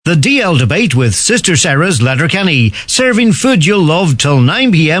The DL Debate with Sister Sarah's Letterkenny, serving food you'll love till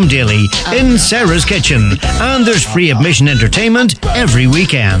 9 p.m. daily in Sarah's Kitchen. And there's free admission entertainment every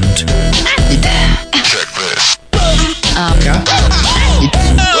weekend. Check this.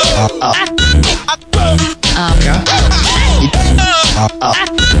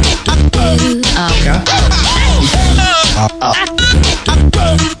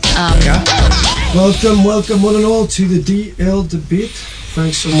 Welcome one and all to the DL Debate.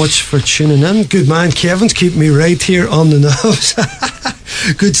 Thanks so much for tuning in. Good man, Kevin's keeping me right here on the nose.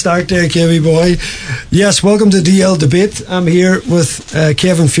 Good start there, Kevy boy. Yes, welcome to DL Debate. I'm here with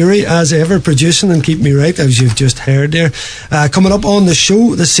Kevin Fury, as ever, producing and keeping me right, as you've just heard there. Coming up on the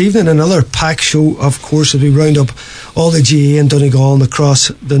show this evening, another packed show, of course, as we round up all the GAA and Donegal and across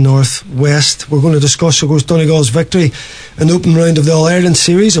the Northwest. We're going to discuss, of course, Donegal's victory in the open round of the All-Ireland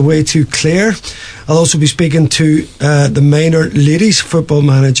Series away to Clare. I'll also be speaking to the minor ladies football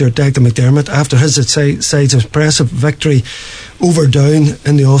manager, Declan McDermott, after his side's impressive victory over Down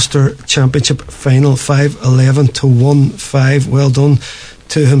in the Ulster Championship final, 5-11 to 1-5. Well done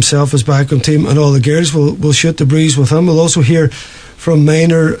to himself, his background team, and all the girls. We'll shoot the breeze with him. We'll also hear from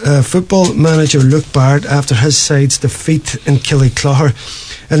minor football manager Luke Bard after his side's defeat in Killyclogher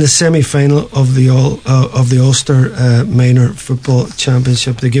in the semi-final of the Ulster Minor Football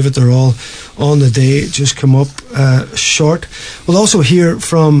Championship. They give it their all on the day, just come up short. We'll also hear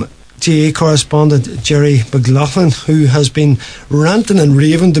from GAA correspondent Jerry McLaughlin, who has been ranting and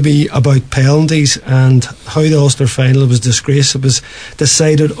raving to me about penalties and how the Ulster final was disgraced. It was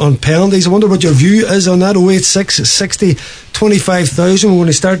decided on penalties. I wonder what your view is on that. 086 60 25,000. We're going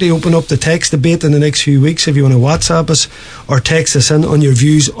to start to open up the text debate in the next few weeks. If you want to WhatsApp us or text us in on your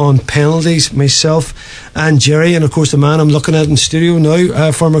views on penalties, myself and Jerry, and of course the man I'm looking at in studio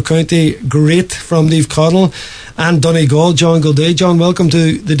now, former county great from Leave Connell and Donegal, John Gilday. John, welcome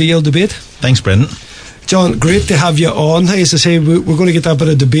to the DL Debate. Thanks, Brendan. John, great to have you on. As I say, we're going to get that bit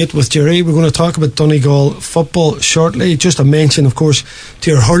of debate with Jerry. We're going to talk about Donegal football shortly. Just a mention, of course,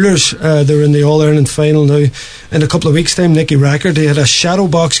 to your hurlers. They're in the All-Ireland final now. In a couple of weeks' time, Nicky Rackard, they had a shadow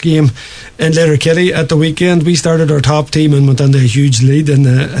box game in Letterkenny at the weekend. We started our top team and went into a huge lead, and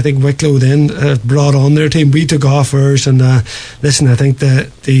I think Wicklow then brought on their team. We took off ours, and listen, I think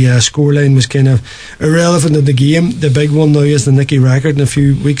the scoreline was kind of irrelevant in the game. The big one now is the Nicky Rackard. In a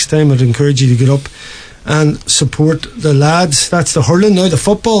few weeks' time, I'd encourage you to get up and support the lads. That's the hurling. Now the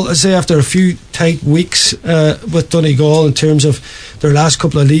football, I say, after a few tight weeks with Donegal in terms of their last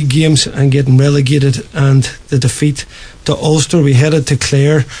couple of league games and getting relegated and the defeat to Ulster, we headed to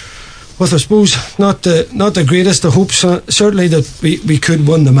Clare with, I suppose, not the greatest of hopes, certainly that we could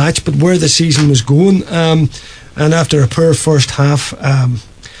win the match, but where the season was going, and after a poor first half,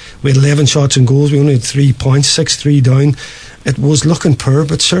 we had 11 shots and goals. We only had 3 points, 6-3 down. It was looking poor,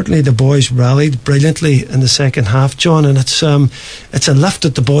 but certainly the boys rallied brilliantly in the second half, John, and it's a lift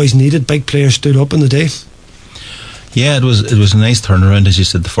that the boys needed. Big players stood up in the day. Yeah, it was a nice turnaround. As you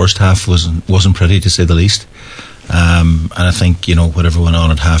said, the first half wasn't pretty, to say the least. And I think, whatever went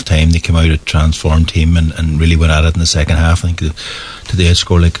on at half time, they came out a transformed team and really went at it in the second half. I think today it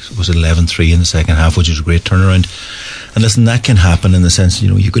scored 11-3 in the second half, which was a great turnaround. And listen, that can happen in the sense,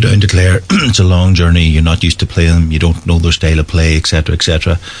 you go down to Clare, it's a long journey, you're not used to playing them, you don't know their style of play, etc.,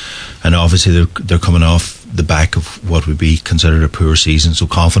 etc. And obviously they're coming off the back of what would be considered a poor season, so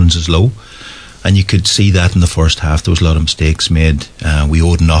confidence is low. And you could see that in the first half. There was a lot of mistakes made. We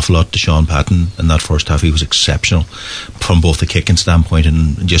owed an awful lot to Sean Patton in that first half. He was exceptional from both the kicking standpoint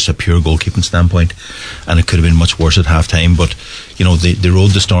and just a pure goalkeeping standpoint. And it could have been much worse at half time. But, they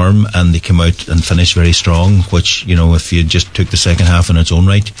rode the storm and they came out and finished very strong, which, if you just took the second half in its own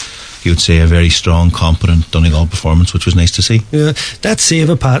right, you would say a very strong, competent Donegal performance, which was nice to see. Yeah, that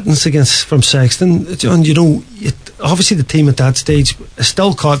save of Patton's from Sexton, John, obviously the team at that stage is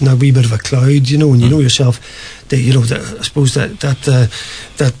still caught in a wee bit of a cloud, and you know yourself that I suppose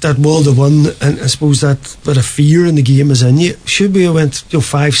that world of one, and I suppose that bit of fear in the game is in you. Should we have went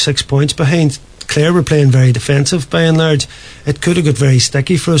 5-6 points behind? Clare were playing very defensive by and large. It could have got very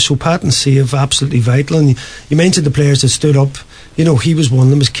sticky for us. So Patton's save absolutely vital. And you mentioned the players that stood up. He was one of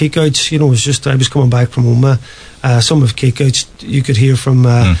them. His kickouts, it was just, I was coming back from Oma. Some of kickouts you could hear from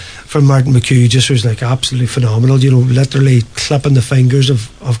Martin McHugh just was absolutely phenomenal. Literally clipping the fingers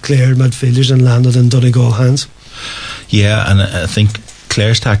of Clare midfielders and landed in Donegal hands. Yeah, and I think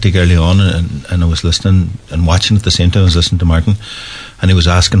Clare's tactic early on, and I was listening and watching at the same time. I was listening to Martin, and he was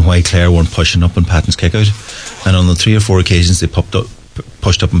asking why Clare weren't pushing up on Patton's kick out. And on the 3 or 4 occasions they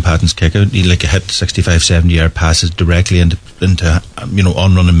pushed up on Patton's kick out, he hit 65-70 yard passes directly into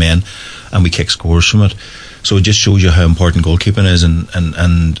on running men, and we kick scores from it. So it just shows you how important goalkeeping is,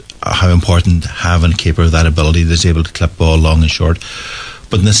 and how important having a keeper of that ability that's able to clip ball long and short.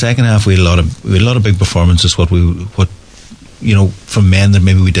 But in the second half, we had a lot of big performances. What from men that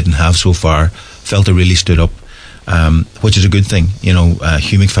maybe we didn't have so far. Felt they really stood up, which is a good thing.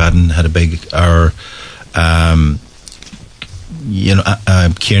 Hugh McFadden had a big hour.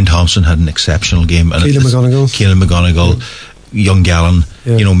 Kieran Thompson had an exceptional game. Keelan McGonigal, young Gallen.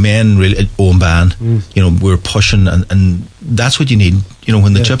 Men really. Owen Ban. We were pushing, and that's what you need.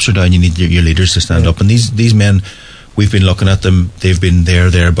 When the chips are down, you need your leaders to stand up. And these men, we've been looking at them. They've been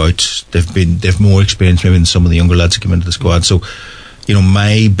thereabouts. They've more experience maybe than some of the younger lads that come into the squad. So,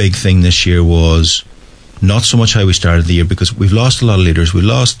 my big thing this year was not so much how we started the year, because we've lost a lot of leaders. We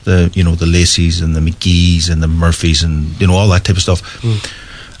lost the Lacey's and the McGee's and the Murphys and all that type of stuff.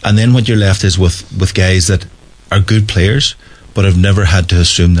 And then what you're left is with guys that are good players but have never had to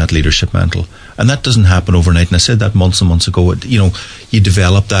assume that leadership mantle, and that doesn't happen overnight. And I said that months and months ago. You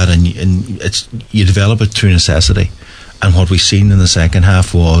develop that, and you develop it through necessity. And what we've seen in the second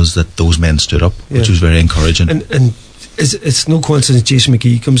half was that those men stood up, which was very encouraging. And it's no coincidence Jason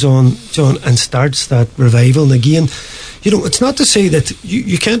McGee comes on, John, and starts that revival. And again, it's not to say that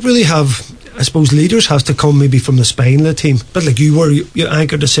you can't really have, I suppose, leaders have to come maybe from the spine of the team. But like you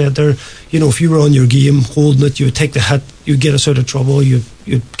anchored the centre, if you were on your game, holding it, you would take the hit, you'd get us out of trouble, you'd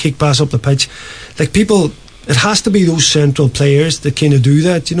kick pass up the pitch. Like people, it has to be those central players that kind of do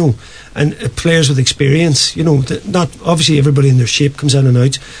that, and players with experience, not obviously everybody in their shape comes in and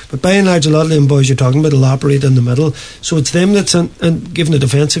out, but by and large a lot of them boys you're talking about will operate in the middle, so it's them that's given a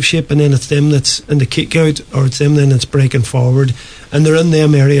defensive shape, and then it's them that's in the kick out, or it's them then that's breaking forward, and they're in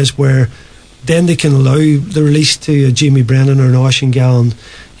them areas where then they can allow the release to Jamie Brennan or an Oisin Gallen,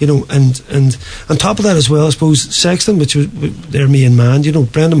 and on top of that as well, I suppose Sexton, which was their main man,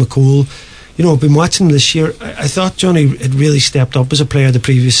 Brendan McCole. I've been watching this year. I thought Johnny had really stepped up as a player the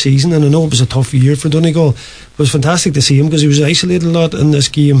previous season, and I know it was a tough year for Donegal. It was fantastic to see him because he was isolated a lot in this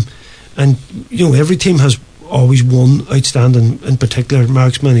game, and every team has always one outstanding, in particular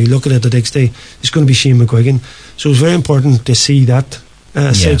marksman. You look at it at Ixty, it's going to be Shane McGuigan. So it was very important to see that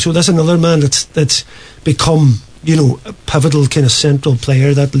side. So that's another man that's become a pivotal kind of central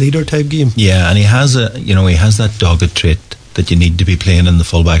player, that leader type game. Yeah, and he has that dogged trait that you need to be playing in the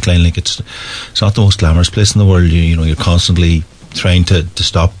full back line. Like it's not the most glamorous place in the world. You're constantly trying to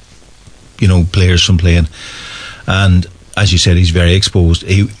stop players from playing, and as you said, he's very exposed.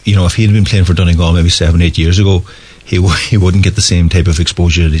 If he had been playing for Donegal maybe 7-8 years ago, he wouldn't get the same type of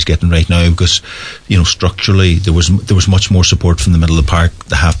exposure that he's getting right now, because structurally there was much more support from the middle of the park,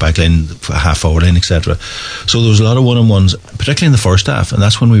 the half back line, half forward line, etc. So there was a lot of one-on-ones, particularly in the first half, and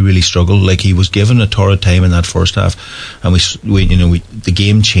that's when we really struggled. Like, he was given a torrid time in that first half, and the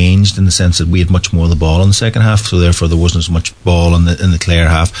game changed in the sense that we had much more of the ball in the second half, so therefore there wasn't as much ball in the Clare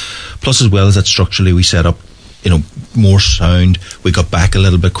half. Plus, as well as that, structurally we set up more sound, we got back a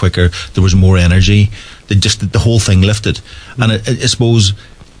little bit quicker, there was more energy. The whole thing lifted. And I suppose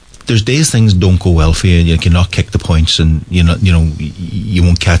there's days things don't go well for you, and you cannot kick the points, and you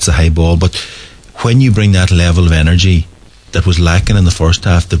won't catch the high ball, but when you bring that level of energy that was lacking in the first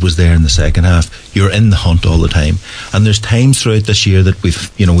half, that was there in the second half, you're in the hunt all the time. And there's times throughout this year that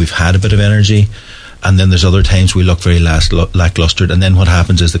we've had a bit of energy, and then there's other times we look very lackluster, and then what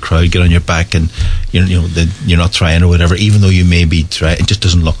happens is the crowd get on your back, and you're not trying or whatever, even though you may be trying. It just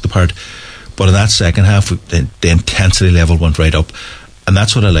doesn't look the part. But in that second half, the intensity level went right up, and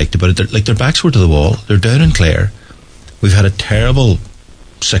that's what I liked about it. Their backs were to the wall. They're down in Clare. We've had a terrible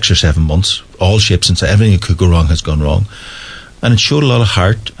 6 or 7 months. All shapes and sizes, everything that could go wrong has gone wrong, and it showed a lot of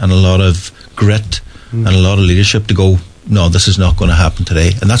heart and a lot of grit and a lot of leadership to go, no, this is not going to happen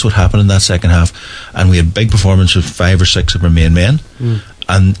today. And that's what happened in that second half. And we had big performance of 5 or 6 of our main men,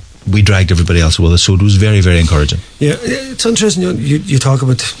 and we dragged everybody else with us, so it was very, very encouraging. Yeah, it's interesting. You talk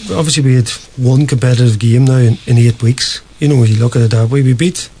about, obviously we had one competitive game now in 8 weeks. When you look at it that way, we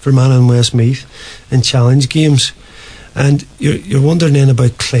beat Fermanagh and Westmeath in challenge games, and you're wondering then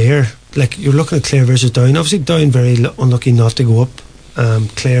about Clare. Like, you're looking at Clare versus Down. Obviously Down very unlucky not to go up.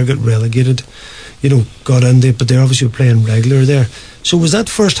 Clare got relegated, got in there, but they're obviously playing regular there. So was that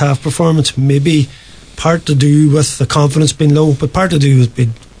first half performance maybe part to do with the confidence being low, but part to do with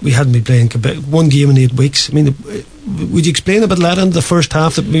we hadn't been playing one game in 8 weeks? I mean, would you explain a bit later in the first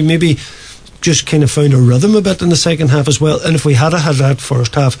half that we maybe just kind of found a rhythm a bit in the second half as well? And if we had had that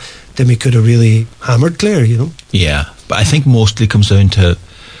first half, then we could have really hammered Clare, Yeah, but I think mostly comes down to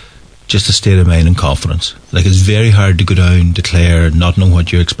just a state of mind and confidence. Like, it's very hard to go down to Clare, not know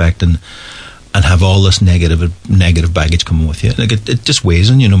what you're expecting, and have all this negative baggage coming with you. Like it just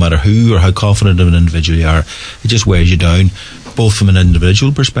weighs on you, no matter who or how confident of an individual you are. It just wears you down, both from an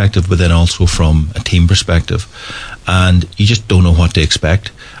individual perspective, but then also from a team perspective. And you just don't know what to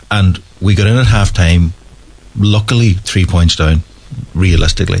expect. And we got in at half time, luckily 3 points down,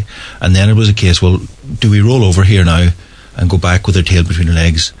 realistically. And then it was a case, well, do we roll over here now and go back with our tail between our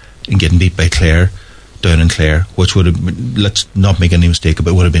legs and getting beat by Clare, down in Clare, which would have been, let's not make any mistake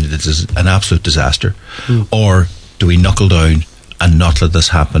about it, would have been an absolute disaster. Or do we knuckle down and not let this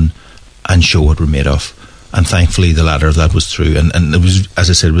happen and show what we're made of? And thankfully the latter of that was true, and it was, as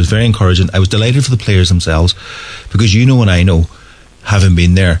I said, it was very encouraging. I was delighted for the players themselves, because you know, and I know, having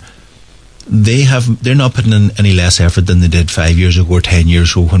been there, they're not putting in any less effort than they did 5 years ago or 10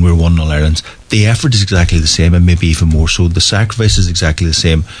 years ago when we were 1-0 Ireland. The effort is exactly the same, and maybe even more so. The sacrifice is exactly the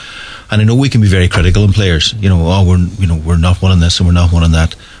same. And I know we can be very critical in players. You know, we're not winning this and we're not winning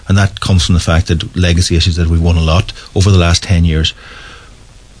that, and that comes from the fact that legacy issues, that we've won a lot over the last 10 years.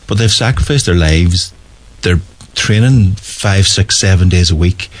 But they've sacrificed their lives. They're training 5, 6, 7 days a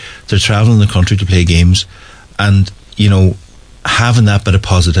week. They're travelling the country to play games, and you know, having that bit of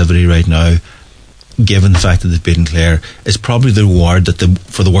positivity right now, given the fact that they've beaten Clare, is probably the reward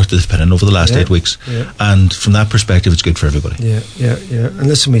for the work that they've put in over the last 8 weeks. And from that perspective, it's good for everybody. And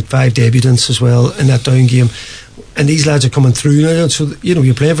listen, we had 5 debutants as well in that down game, and these lads are coming through now. So you know,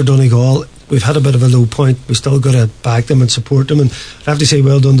 you're playing for Donegal. We've had a bit of a low point. We still got to back them and support them, and I have to say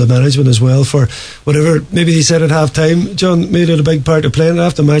well done to management as well for whatever maybe they said at half time. John made it a big part of playing.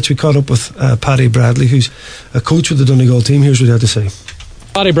 After the match, we caught up with Paddy Bradley, who's a coach with the Donegal team. Here's what he had to say.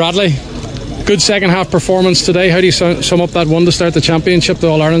 Paddy Bradley, good second half performance today. How do you sum up that one to start the championship, the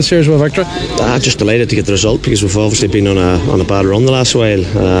All-Ireland series with a victory? Just delighted to get the result, because we've obviously been on a bad run the last while,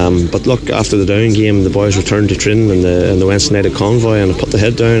 but look, after the down game, the boys returned to training in the Wednesday night convoy and put the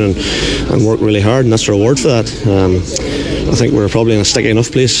head down and worked really hard, and that's the reward for that. I think we were probably in a sticky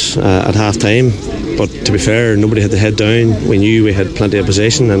enough place at half time, but to be fair, nobody had the head down. We knew we had plenty of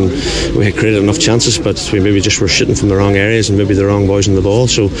possession and we had created enough chances, but we maybe just were shooting from the wrong areas and maybe the wrong boys on the ball.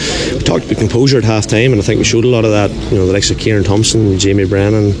 So we talked about composure at half time, and I think we showed a lot of that. You know, the likes of Kieran Thompson, Jamie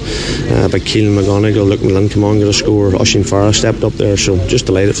Brennan, by Keelan McGonigal, Luke Millen come on, get a score. Oisin Farah stepped up there, so just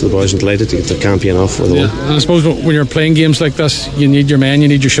delighted for the boys and delighted to get the campaign off with a win. And I suppose when you're playing games like this, you need your men, you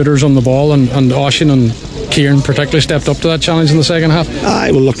need your shooters on the ball, and Oisin and Kieran particularly stepped up to that challenge in the second half.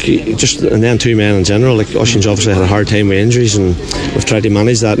 Well, look, just and then two men in general. Like Oisin's obviously had a hard time with injuries, and we've tried to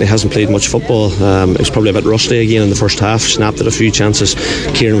manage that, and he hasn't played much football. He was probably a bit rusty again in the first half, snapped at a few chances.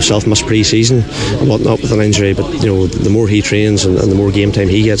 Kieran himself missed pre-season and whatnot with an injury, but you know, the more he trains and the more game time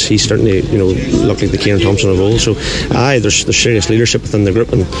he gets, he's certainly, you know, looked like the Kieran Thompson of old. So there's serious leadership within the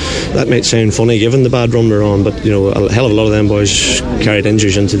group, and that might sound funny given the bad run we're on, but you know, a hell of a lot of them boys carried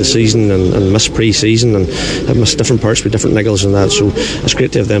injuries into the season and missed pre-season and have missed different parts with different niggles and that. So it's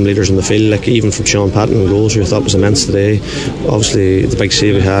great to have them leaders in the field, like even from Sean Patton in goals, who I thought was immense today. Obviously the big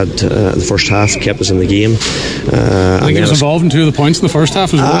save we had in the first half kept us in the game. I think he was involved in 2 of the points in the first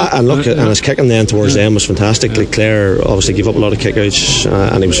half as well. And look, and his kicking then towards them was fantastic. Like Clare obviously gave up a lot of kickouts,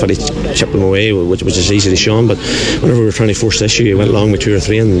 and he was funny chipping them away, which is easy to Sean, but whenever we were trying to force the issue, he went along with 2 or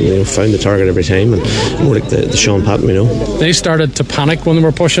 3 and, you know, found the target every time, and more like the Sean Patton we know. They started to panic when they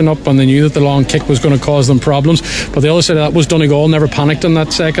were pushing up, and they knew that the long kick was going to cause them problems, but the other side of that was Donegal never panicked in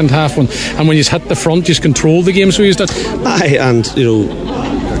that second half, and when you hit the front, you controlled the game, so you did. And you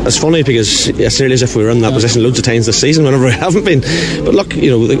know, it's funny because it's nearly as if we were in that position loads of times this season whenever we haven't been. But look,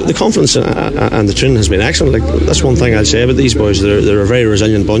 you know, the confidence and the training has been excellent. Like, that's one thing I'd say about these boys. They're a very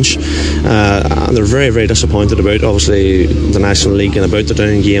resilient bunch, and they're very, very disappointed about obviously the National League and about the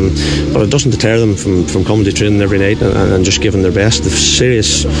down game, but it doesn't deter them from coming to training every night and just giving their best. They've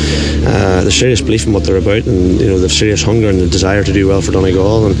serious belief in what they're about, and you know, they've serious hunger and the desire to do well for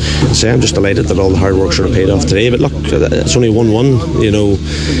Donegal. And I'm just delighted that all the hard work sort of paid off today. But look, it's only 1-1. You know,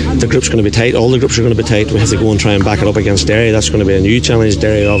 the group's going to be tight. All the groups are going to be tight. We have to go and try and back it up against Derry. That's going to be a new challenge.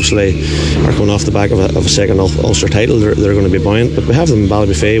 Derry obviously are coming off the back of a second Ulster title. They're going to be buoyant, but we have them in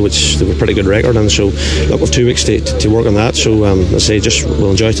Ballybofey, which they have a pretty good record, and so look, we've 2 weeks to work on that. So I say, just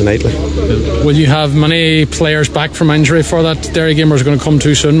we'll enjoy tonight. Will you have many players back from injury for that Derry game, or is it going to come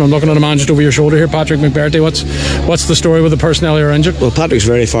too soon? I'm looking at a man just over your shoulder here, Patrick McBurty. What's the story with the personnel who are injured? Well, Patrick's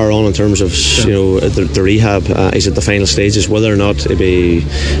very far on in terms of you know the rehab. He's at the final stages. Whether or not he'll be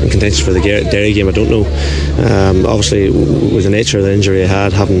in contention for the Derry game, I don't know. Obviously, with the nature of the injury he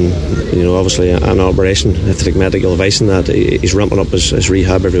had, having obviously an operation, I have to take medical advice on that. He's ramping up his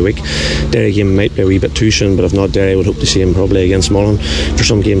rehab every week. Derry game might be a wee bit too soon, but if not, Derry would hope to see him probably against Mullen for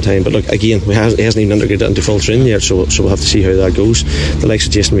some game time. But look, again, he hasn't even integrated into full training yet, so we'll have to see how that goes. The likes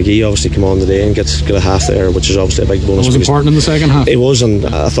of Jason McGee obviously come on today and get a half there, which is obviously a big bonus. It was important in the second half. It was, and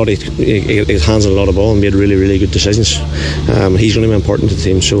I thought he had hands on a lot of ball and made really, really good decisions. He's going to be important to the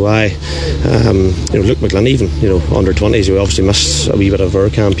team. So Luke McGlynn, even under 20s, he obviously missed a wee bit of our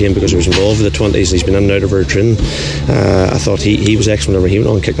campaign because he was involved with the 20s. He's been in and out of our training. I thought he was excellent whenever he went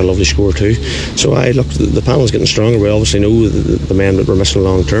on and kicked a lovely score too. So the panel's getting stronger. We obviously know the men that were missing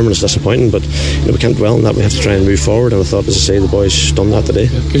long term, and it's disappointing, but we can't dwell on that. We have to try and move forward, and I thought, as I say, the boys done that today.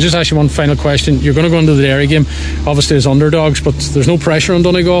 Can I just ask you one final question? You're going to go into the Derry game obviously as underdogs, but there's no pressure on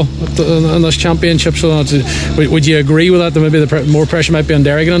Donegal in this championship, so would you agree with that maybe the more pressure might be on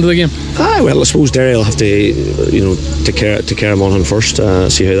Derry getting into the game? Well, I suppose Derry will have to take care of Monaghan first,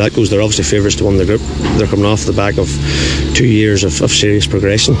 see how that goes. They're obviously favourites to win the group. They're coming off the back of 2 years of serious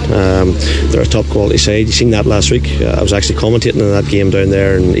progression. They're a top quality side. You seen that last week. I was actually commentating in that game down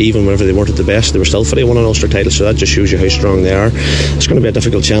there, and even whenever they weren't at the best, they were still fitting won an Ulster title, so that just shows you how strong they are. It's going to be a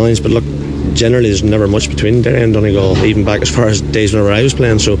difficult challenge, but look, generally there's never much between Derry and Donegal, even back as far as days whenever I was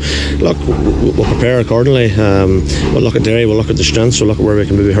playing. So look, we'll prepare accordingly. We'll look at Derry, we'll look at the strengths, we'll look at where we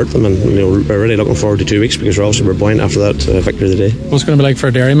can maybe hurt them, and we're really looking forward to 2 weeks because we're buoyant after that victory today. What's it going to be like for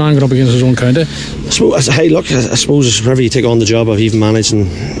a Derry man going up against his own county? I suppose whenever you take on the job of even managing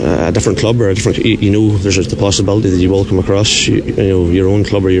a different club or a different, there's the possibility that you will come across your own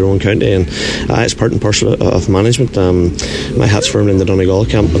club or your own county, and it's part and parcel of management. My hat's firmly in the Donegal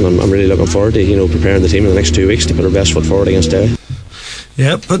camp, and I'm really looking forward to preparing the team in the next 2 weeks to put our best foot forward against Derry.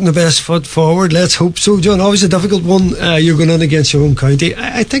 Yeah, putting the best foot forward. Let's hope so, John. Always a difficult one. You're going in against your home county.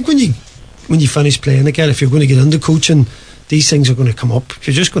 I think when you finish playing again, if you're going to get into coaching, these things are going to come up.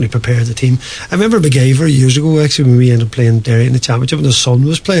 You're just going to prepare the team. I remember McGaver years ago, actually, when we ended up playing Derry in the championship, when his son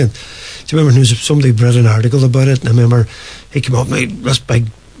was playing. Do you remember there was somebody read an article about it? And I remember he came up and made this big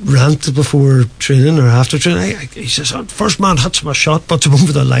rant before training or after training. He says, first man hits my shot, puts him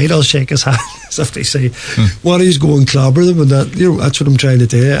over the light, I'll shake his hand, as if they say, what he's going clobber them, and that's what I'm trying to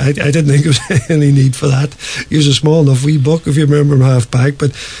do. I didn't think there was any need for that. He was a small enough wee buck, if you remember him half back.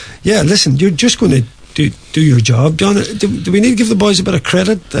 But yeah, listen, you're just going to do your job, John. Do we need to give the boys a bit of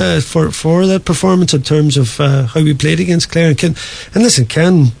credit for that performance in terms of how we played against Clare? And listen,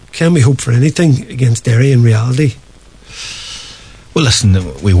 can we hope for anything against Derry in reality? Well,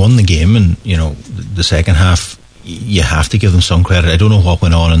 listen, we won the game, and the second half, you have to give them some credit. I don't know what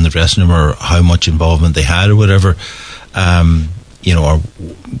went on in the dressing room or how much involvement they had or whatever, or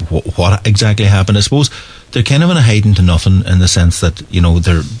what exactly happened. I suppose they're kind of in a hiding to nothing in the sense that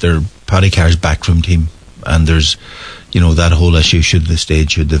they're Paddy Carr's backroom team, and there's that whole issue: should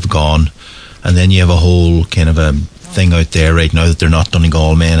they've gone, and then you have a whole kind of a thing out there right now that they're not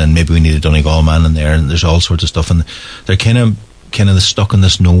Donegal men, and maybe we need a Donegal man in there, and there's all sorts of stuff, and they're kind of stuck in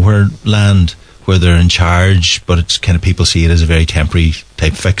this nowhere land where they're in charge, but it's kind of, people see it as a very temporary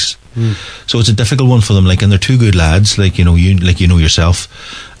type fix. So it's a difficult one for them. And they're two good lads, yourself,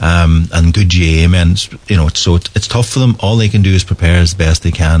 and good GA men. So it's tough for them. All they can do is prepare as best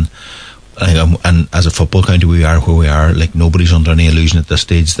they can. And as a football county, we are where we are. Nobody's under any illusion at this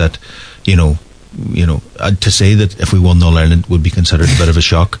stage that to say that if we won All Ireland would be considered a bit of a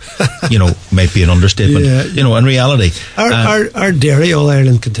shock, might be an understatement. Yeah. In reality, are Derry All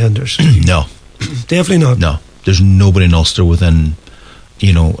Ireland contenders? No, definitely not. No, there's nobody in Ulster within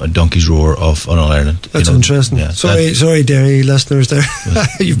a donkey's roar of an All Ireland. That's interesting. Yeah, sorry, Derry listeners. There,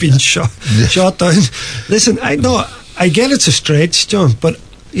 you've been shot down. Listen, I get it's a stretch, John, but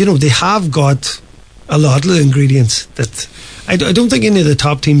they have got a lot of the ingredients that. I don't think any of the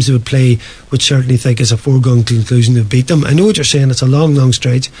top teams that would play would certainly think it's a foregone conclusion to beat them. I know what you're saying, it's a long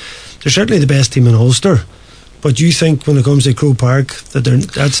stretch. They're certainly the best team in Ulster, but you think when it comes to Croke Park that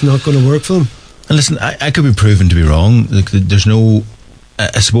that's not going to work for them? And listen, I could be proven to be wrong. There's no,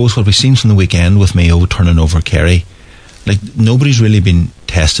 I suppose what we've seen from the weekend with Mayo turning over Kerry, nobody's really been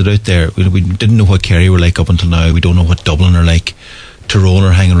tested out there. We didn't know what Kerry were like up until now. We don't know what Dublin are like. Tyrone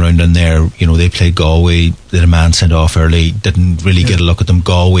are hanging around in there. They played Galway. They had a man sent off early. Didn't really get a look at them.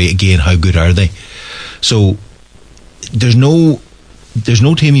 Galway again. How good are they? So there's no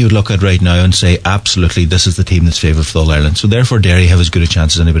team you would look at right now and say absolutely this is the team that's favoured for All Ireland. So therefore Derry have as good a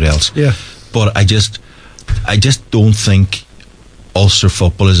chance as anybody else. Yeah. But I just don't think Ulster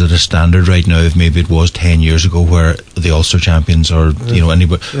football is at a standard right now of maybe it was 10 years ago, where the Ulster champions or anybody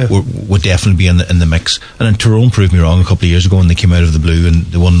would definitely be in the mix. And then Tyrone proved me wrong a couple of years ago when they came out of the blue and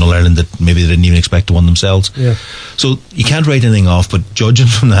they won All Ireland that maybe they didn't even expect to win themselves. So you can't write anything off, but judging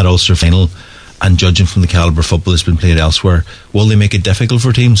from that Ulster final and judging from the calibre of football that's been played elsewhere, will they make it difficult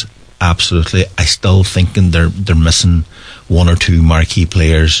for teams? Absolutely. I still think they're missing one or two marquee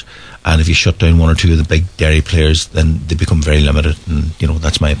players, and if you shut down one or two of the big Derry players, then they become very limited. And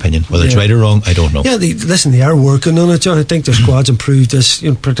that's my opinion. Whether it's right or wrong, I don't know. Yeah, they are working on it, John. I think their squad's improved this,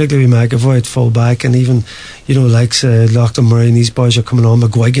 particularly McAvoy at full back, and even like Lochlan Murray and these boys are coming on.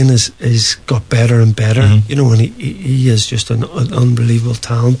 McGuigan is got better and better. And he is just an unbelievable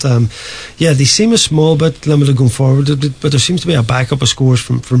talent. They seem a small bit limited going forward, but there seems to be a backup of scores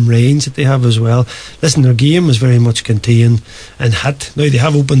from range that they have as well. Listen, their game is very much contained and hit. Now they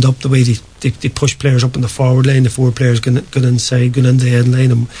have opened up the way they push players up in the forward line, the 4 players going inside, going into the end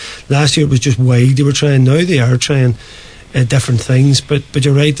line. And last year it was just wide they were trying. Now they are trying different things, but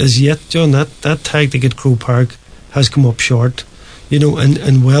you're right, as yet, John, that tactic at Croke Park has come up short,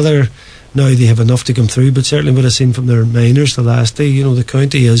 and whether now they have enough to come through, but certainly what I've seen from their minors the last day, the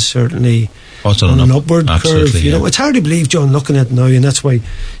county is certainly on an upward curve. It's hard to believe, John, looking at it now, and that's why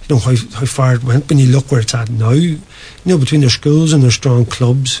how far it went when you look where it's at now, between their schools and their strong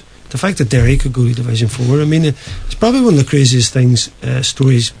clubs. The fact that Derry could go to Division 4, I mean, it's probably one of the craziest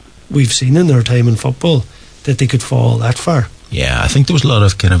stories we've seen in our time in football, that they could fall that far. Yeah, I think there was a lot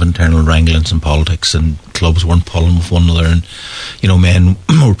of kind of internal wranglings and politics, and clubs weren't pulling with one another, and men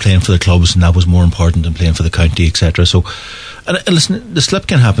were playing for the clubs, and that was more important than playing for the county, etc. So, and listen, the slip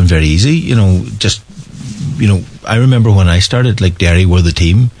can happen very easy. I remember when I started, like, Derry were the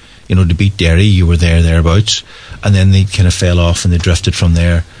team. To beat Derry, you were thereabouts, and then they kind of fell off and they drifted from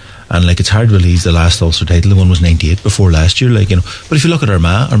there. And it's hard to believe the last Ulster title, the one was 98 before last year, but if you look at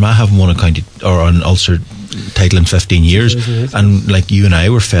Armagh haven't won a county or an Ulster title in 15 years, and you and I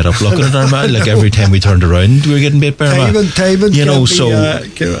were fed up looking at Armagh. Every time we turned around we were getting beat by Armagh. It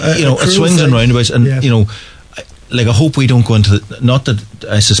swings and roundabouts, and I hope we don't go into not that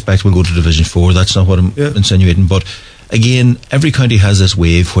I suspect we'll go to Division 4, that's not what I'm insinuating, but again, every county has this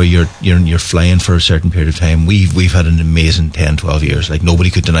wave where you're flying for a certain period of time. We've had an amazing 10-12 years. Nobody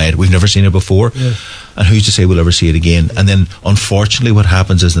could deny it. We've never seen it before, and who's to say we'll ever see it again? And then, unfortunately, what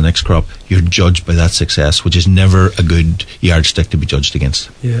happens is the next crop, you're judged by that success, which is never a good yardstick to be judged against.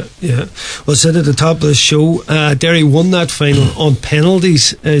 Yeah. Well, said at the top of the show, Derry won that final on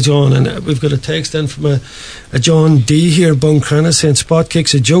penalties, John, and we've got a text in from a John D here, Buncrana, saying spot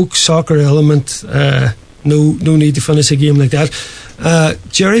kicks a joke, soccer element. No need to finish a game like that.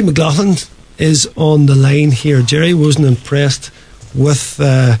 Jerry McLaughlin is on the line here. Jerry wasn't impressed with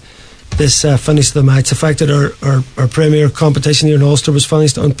this finish of the match. The fact that our premier competition here in Ulster was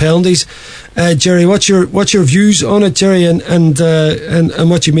finished on penalties. Jerry, what's your views on it, Jerry, and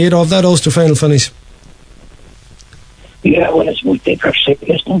what you made of that Ulster final finish? Yeah, well, it's what they are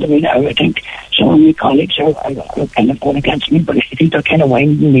listening to me now. I think some of my colleagues are kind of going against me, but I think they're kind of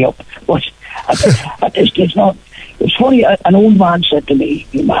winding me up. But at this stage, not. It's funny, an old man said to me,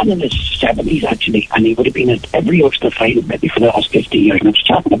 a man in his 70s actually, and he would have been at every Ulster final maybe for the last 50 years, and I was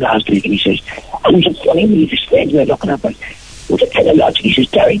chatting about last week, and he says, and he said, funny, he explained me looking at me, with a kind of logic, he says,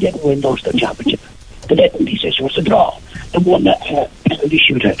 Derry didn't win the Ulster Championship. They didn't, he says, it was a draw. They won the penalty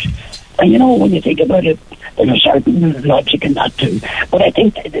shootout. And when you think about it, there's a certain logic in that too. But I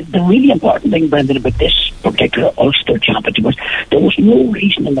think the really important thing, Brendan, about this particular Ulster Championship was there was no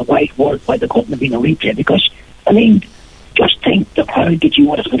reason in the wide world why there couldn't have been a replay, because, just think the crowd that you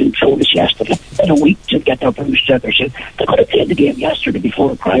would have put in through this yesterday in a week to get their bruised sugar. So they could have played the game yesterday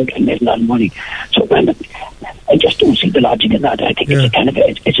before a crowd and made a lot of money. So, Brendan, I just don't see the logic in that. I think it's a kind of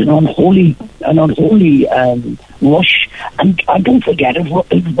it's an unholy rush. And don't forget, we're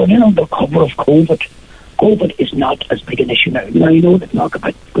in under cover of COVID. COVID is not as big an issue now. You know that talk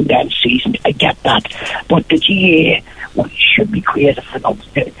about condensed season. I get that, but the GAA should be creative enough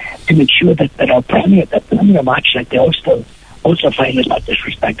to make sure that our premier match, like the Ulster final, is not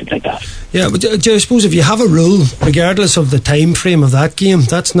disrespected like that. Yeah, but I suppose if you have a rule, regardless of the time frame of that game,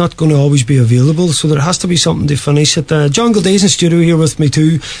 that's not going to always be available. So there has to be something to finish it. John Gilday's in studio here with me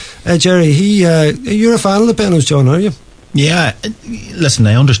too. Jerry, you're a fan of the penalties, John, are you? Yeah, listen,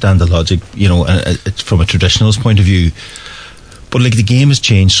 I understand the logic, it's from a traditionalist point of view, but the game has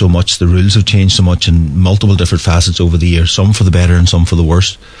changed so much, the rules have changed so much in multiple different facets over the years, some for the better and some for the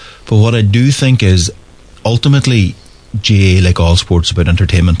worse. But what I do think is, ultimately, GAA, like all sports, is about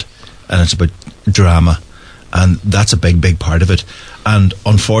entertainment, and it's about drama, and that's a big part of it. And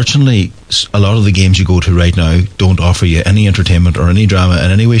unfortunately, a lot of the games you go to right now don't offer you any entertainment or any drama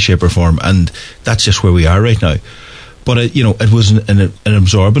in any way, shape or form, and that's just where we are right now. But it was an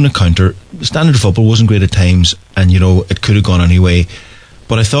absorbent encounter. Standard football wasn't great at times, and it could have gone anyway.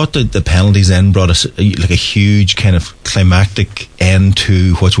 But I thought that the penalties then brought us a huge kind of climactic end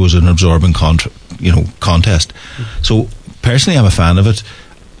to what was an absorbent contest. So personally, I'm a fan of it.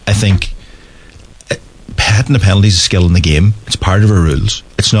 I think hitting the penalties is skill in the game. It's part of our rules.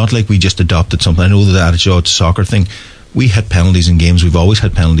 It's not like we just adopted something. I know the attitude, it's a soccer thing. We hit penalties in games. We've always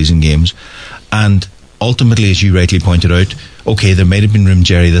had penalties in games, and ultimately, as you rightly pointed out, okay, there might have been room,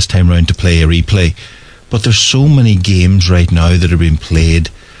 Jerry, this time round to play a replay, but there's so many games right now that are being played.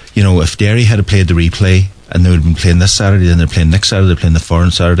 If Derry had played the replay and they would have been playing this Saturday, then they're playing next Saturday, they're playing the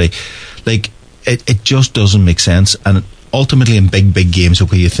following Saturday, it just doesn't make sense. And ultimately, in big games,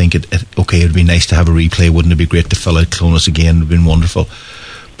 okay, you think it would be nice to have a replay, wouldn't it be great to fill out Clonus again? It would have been wonderful.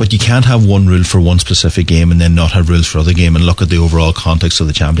 But you can't have one rule for one specific game and then not have rules for other game and look at the overall context of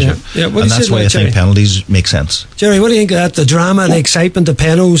the championship. Yeah. And that's why I think penalties make sense. Jerry, what do you think of that? The drama, the excitement, the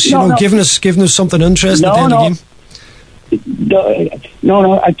penalties, giving us something interesting at the end of the game?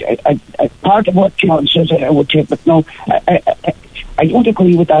 I part of what John says I would take, but no, I don't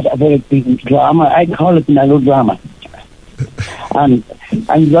agree with that about it being drama. I'd call it melodrama. And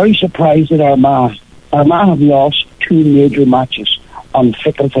I'm very surprised that Armagh have lost 2 major matches on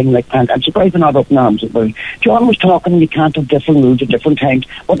fickle thing like that. I'm surprised they're not up in arms about it. John was talking, you can't have different rules at different times.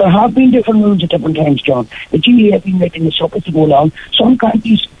 But there have been different rules at different times, John. The GAA have been making this up as they go along. Some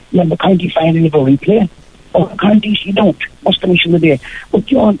counties, you have the county final of a replay. Other counties, you don't. Must finish on the day. But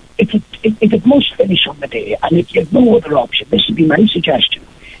John, if it must finish on the day, and if you have no other option, this would be my suggestion,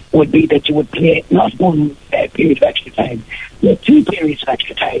 would be that you would play not one period of extra time, you have 2 periods of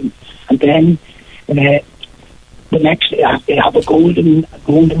extra time, and then the next you have a golden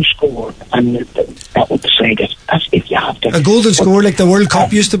score, and that would decide it. That's if you have to. A golden score like the World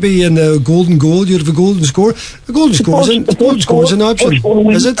Cup used to be, in the golden goal, you'd have a golden score. The golden score is an option,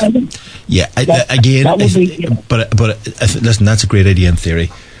 is it? Yeah, but listen, that's a great idea in theory,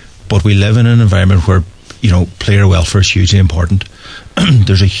 but we live in an environment where player welfare is hugely important.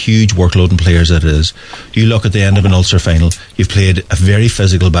 There's a huge workload in players that it is. You look at the end of an Ulster final, you've played a very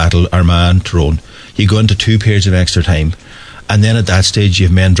physical battle, Armagh and Tyrone. You go into 2 periods of extra time, and then at that stage you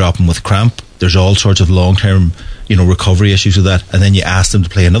have men dropping with cramp. There's all sorts of long-term recovery issues with that, and then you ask them to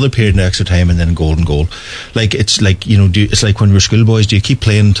play another period in extra time and then a golden goal. It's like when we were schoolboys, do you keep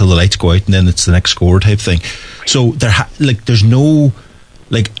playing until the lights go out and then it's the next score type thing? So there's no,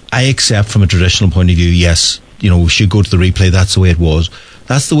 I accept from a traditional point of view, yes, we should go to the replay. That's the way it was.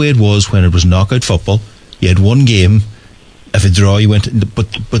 That's the way it was when it was knockout football. You had one game. If a draw, you went.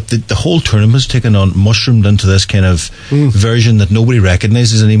 But the whole tournament's taken on, mushroomed into this kind of version that nobody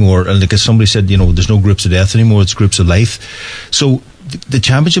recognises anymore. And as somebody said, there's no groups of death anymore. It's groups of life. So the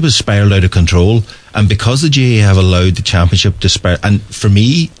championship has spiralled out of control. And because the GAA have allowed the championship to spiral, and for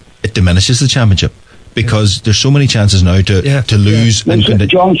me, it diminishes the championship. Because there's so many chances now to lose. Yeah. And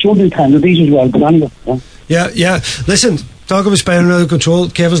John showed the penalties as well, but anyway. Yeah. Listen, talk about spiraling out of control.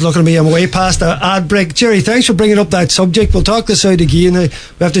 Kevin's looking at me. I'm way past the ad break. Jerry, thanks for bringing up that subject. We'll talk this out again. We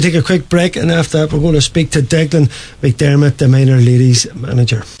have to take a quick break, and after that, we're going to speak to Declan McDermott, the minor ladies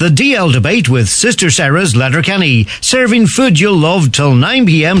manager. The DL debate with Sister Sarah's Letterkenny, serving food you'll love till 9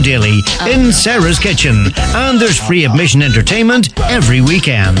 p.m. daily in Sarah's Kitchen, and there's free admission entertainment every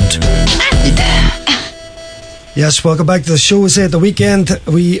weekend. Yes, welcome back to the show. At the weekend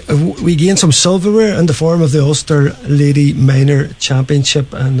we gained some silverware in the form of the Ulster Lady Minor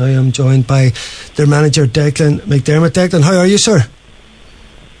Championship, and now I'm joined by their manager Declan McDermott. Declan, how are you, sir?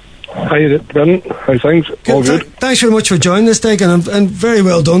 Hi, Brendan. How's things? All good. Thanks very much for joining us, Declan, and very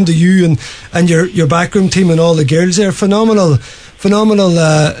well done to you and your backroom team and all the girls there. Phenomenal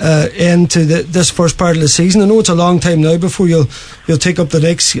end to this first part of the season. I know it's a long time now before you'll take up the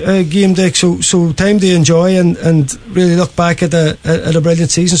next game, Dick. So time to enjoy and really look back at a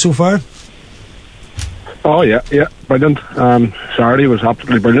brilliant season so far. Oh yeah, brilliant. Saturday was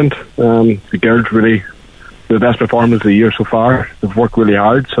absolutely brilliant. The girls really the best performance of the year so far. They've worked really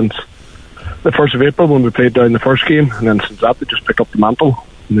hard since the 1st of April when we played down the first game, and then since that they just picked up the mantle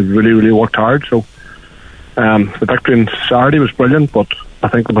and they've really worked hard. So the victory on Saturday was brilliant, but I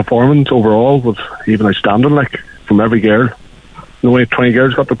think the performance overall was even outstanding, from every girl. Only 20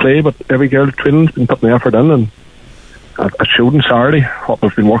 girls got to play, but every girl training's been putting the effort in, and it showed on Saturday what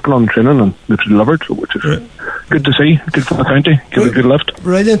we've been working on in training, and they've delivered, which is good to see. Good for the county. Give it a good lift.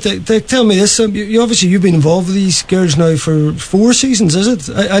 Brilliant. Tell me this. You obviously you've been involved with these girls now for 4 seasons, is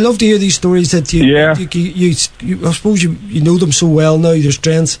it? I love to hear these stories that you. Yeah. You I suppose you know them so well now. Their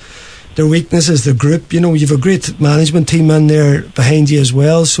strengths, their weaknesses, their group. You know, you've a great management team in there behind you as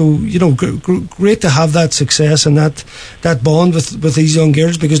well. So you know, great to have that success and that bond with these young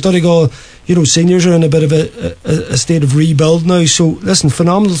girls, because Donegal, you know, seniors are in a bit of a state of rebuild now. So listen,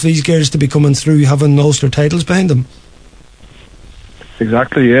 phenomenal for these girls to be coming through having Ulster titles behind them.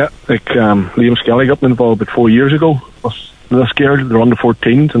 Exactly, yeah. Like Liam Skelly got involved about 4 years ago with this girl. They're under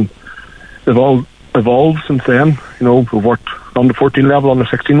 14s, and they've all evolved since then. You know, we've worked under 14 level, under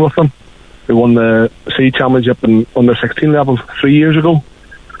 16 with them. They won the C Championship in under 16 level 3 years ago,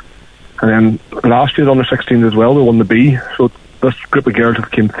 and then last year under 16 as well. They won the B. So this group of girls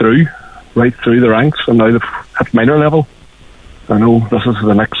have came through, right through the ranks, and now they've hit minor level. I know this is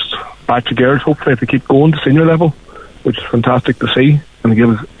the next batch of girls. Hopefully, if they keep going to senior level, which is fantastic to see, and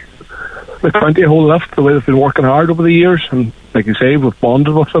gives the county a whole lift. The way they've been working hard over the years, and like you say, we've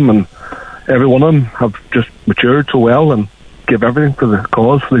bonded with them, and every one of them have just matured so well and give everything for the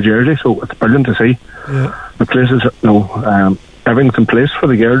cause, for the jersey. So it's brilliant to see. Yeah. The places, you know, everything's in place for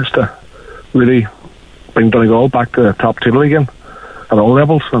the girls to really bring Donegal back to the top table again at all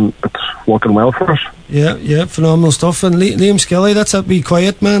levels, and it's working well for us. Yeah, phenomenal stuff. And Liam Skelly, that's that wee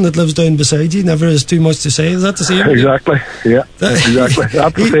quiet man that lives down beside you, never has too much to say. Is that the same? Exactly, yeah, exactly.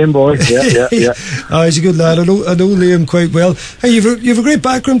 That's the same boy. Yeah. Oh, he's a good lad. I know Liam quite well. Hey, you've a great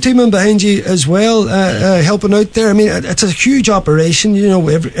backroom team in behind you as well, helping out there. I mean, it's a huge operation, you know,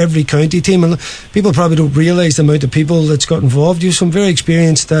 every county team, and people probably don't realise the amount of people that's got involved. You have some very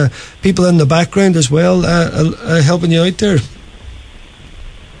experienced people in the background as well, helping you out there.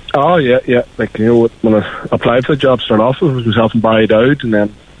 Oh yeah. Like, you know, when I applied for the job, started off with myself and Barry Dowd, and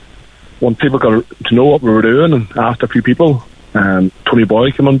then once people got to know what we were doing and asked a few people, Tony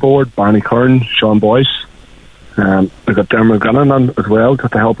Boy came on board, Barney Kern, Sean Boyce, we got Dermot McGinnon on as well,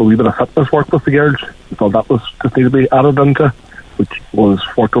 just to help a wee bit of fitness work with the girls. I thought that was just need to be added into, which was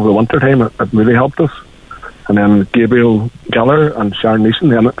worked over the winter time. It really helped us. And then Gabriel Geller and Sharon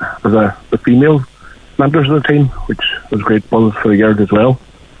Neeson then as the female members of the team, which was great buzz for the girls as well.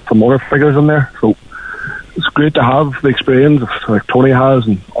 Some other figures in there, so it's great to have the experience like Tony has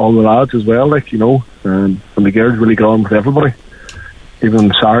and all the lads as well, like, you know, and the girls really got on with everybody. Even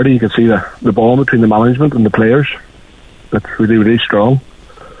on Saturday you could see the bond between the management and the players. That's really, really strong.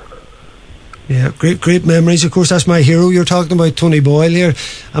 Yeah, great memories. Of course, that's my hero you're talking about, Tony Boyle here.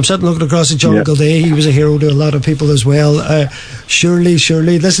 I'm sitting looking across at John Gilday. He was a hero to a lot of people as well. Surely,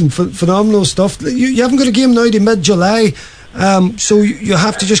 listen, phenomenal stuff. You haven't got a game now to mid-July. So you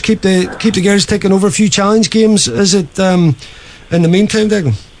have to just keep the girls taking over a few challenge games. Is it in the meantime,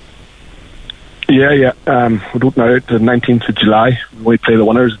 Declan? Yeah. We're looking now to the 19th of July. We play the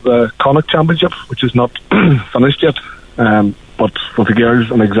winners of the Connacht Championship, which is not finished yet. But for the girls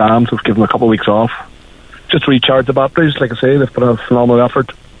and exams, we've given them a couple of weeks off just to recharge the batteries. Like I say, they've put a phenomenal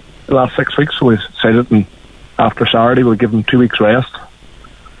effort the last 6 weeks, so we decided, and after Saturday we'll give them 2 weeks rest.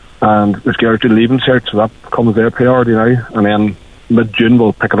 And there's girls doing leaving cert, so that becomes their priority now. And then mid-June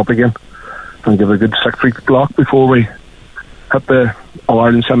we'll pick it up again and give it a good 6 week block before we hit the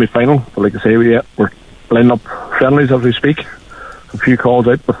All-Ireland semi-final. But like I say, we're lining up friendlies as we speak. A few calls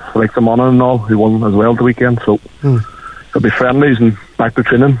out with like the Monaghan and all, who won as well the weekend. So it'll be friendlies and back to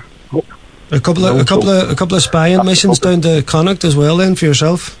training. A couple of spying missions down to Connacht as well then for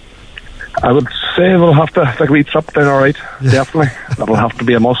yourself. I would say we'll have to take a wee trip down, alright, definitely. That'll have to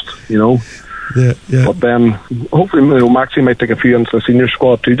be a must, you know. Yeah. But then hopefully, you know, Maxie might take a few into the senior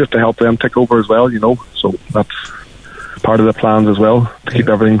squad too, just to help them take over as well, you know. So that's part of the plans as well, to keep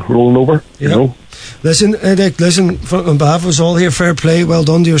everything rolling over, you know. Listen, Dick, on behalf of us all here, fair play, well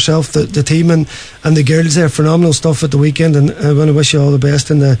done to yourself, the team and the girls there, phenomenal stuff at the weekend, and I want to wish you all the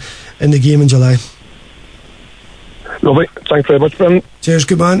best in the game in July. Lovely, thanks very much, Ben. Cheers,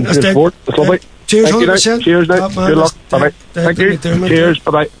 good man. That's lovely. Cheers, 100%. Cheers, now. Good luck. Bye-bye. Thank you. Cheers,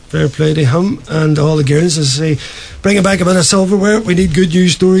 bye-bye. Fair play to him and all the girls. As I say, bringing back a bit of silverware. We need good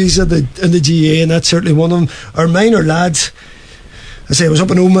news stories in the GA, and that's certainly one of them. Our minor lads, I say, I was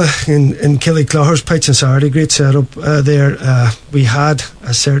up in Oma in Killyclahurst pitch on Saturday. Great setup there. We had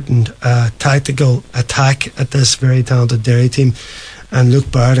a certain tactical attack at this very talented Derry team, and Luke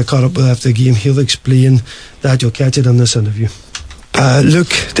Barrett, I caught up with after the game. He'll explain that. You'll catch it on this interview. Look,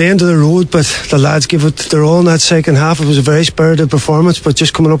 the end of the road, but the lads give it their all in that second half. It was a very spirited performance, but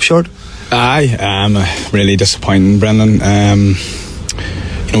just coming up short. Really disappointing, Brendan.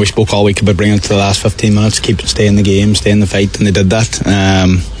 You know, we spoke all week about bringing it to the last 15 minutes, stay in the game, stay in the fight, and they did that.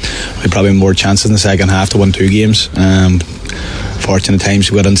 we probably more chances in the second half to win 2 games. Fortunate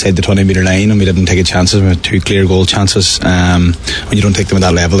times we got inside the 20-metre line and we didn't take a chances. We had 2 clear goal chances. When you don't take them at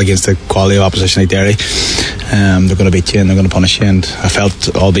that level against the quality of opposition like Derry, they're going to beat you and they're going to punish you. And I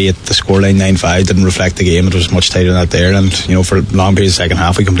felt, albeit the scoreline 9-5 didn't reflect the game, it was much tighter than that there. And for long periods of the second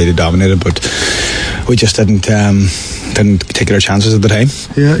half we completely dominated, but we just didn't take our chances at the time.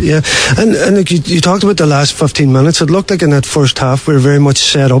 Yeah. And like you talked about the last 15 minutes. It looked like in that first half we were very much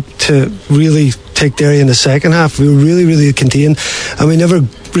set up to really take Derry in the second half. We were really, really contained, and we never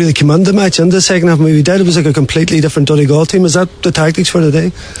really came into the match in the second half. Maybe did. It was like a completely different Donegal team. Is that the tactics for the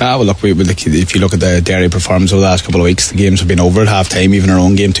day? Well, look, if you look at the Derry performance over the last couple of weeks, the games have been over at half time. Even our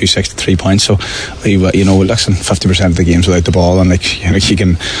own game, 263 points. So we, listen, 50% of the games without the ball, and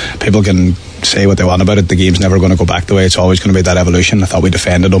people can say what they want about it. The game's never going to go back the way. It's always going to be that evolution. I thought we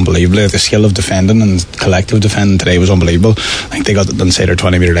defended unbelievably. The skill of defending and collective defending today was unbelievable. I think they got inside our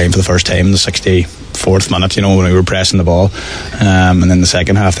 20-metre line for the first time in the 64th minute, when we were pressing the ball. And then the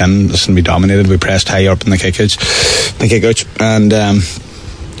second half, we dominated. We pressed high up in the kick-outs, and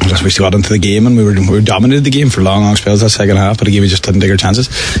we got into the game and we dominated the game for long spells that second half, but again we just didn't take our chances.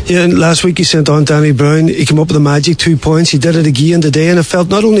 Yeah, and last week he sent on Danny Brown. He came up with a magic 2 points. He did it again today, and it felt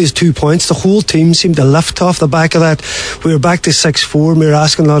not only his 2 points, the whole team seemed to lift off the back of that. We were back to 6-4 and we were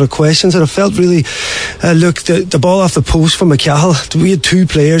asking a lot of questions, and it felt really the ball off the post from McCall, we had 2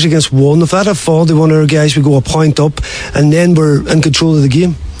 players against 1. If that had fallen to one of our guys, we go a point up and then we're in control of the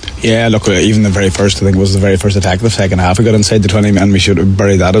game. Yeah, look, even the very first attack of the second half, we got inside the 20 and we should have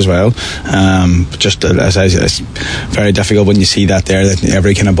buried that as well. Just as it's very difficult when you see that there, that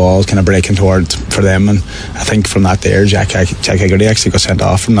every kind of ball kind of breaking toward for them. And I think from that there, Jack Higgerty actually got sent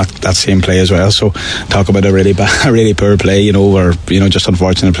off from that same play as well. So talk about a really poor play, or just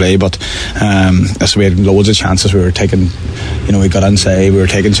unfortunate play. But as we had loads of chances, we were taking, we got inside, we were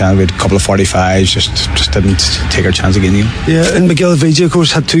taking chances, we had a couple of 45s, just didn't take our chance again. Yeah, and McGill-Vijay, of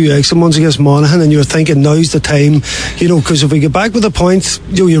course, had 2 excellent ones against Monaghan, and you were thinking now's the time, because if we get back with the points,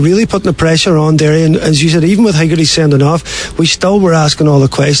 you're really putting the pressure on Derry. And as you said, even with Higgerty sending off, we still were asking all the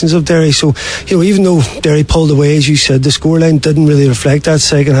questions of Derry. So even though Derry pulled away, as you said, the scoreline didn't really reflect that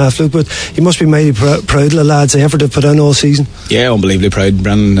second half look. But you must be mighty proud of the lads' effort they've put in all season. Yeah, unbelievably proud,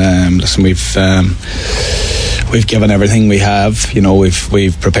 Brendan. Listen, we've given everything we have.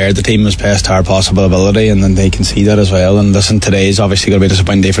 We've prepared the team as best our possible ability, and then they can see that as well. And listen, today is obviously going to be a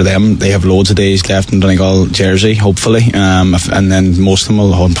disappointing day for them. They have loads of days left in Donegal jersey, hopefully, and then most of them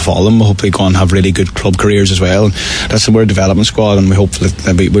will hopefully go and have really good club careers as well. And that's we're a development squad, and we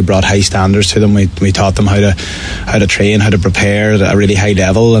hopefully we brought high standards to them. We taught them how to train, how to prepare at a really high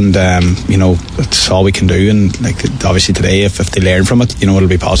level, and that's all we can do. And obviously today, if they learn from it, it'll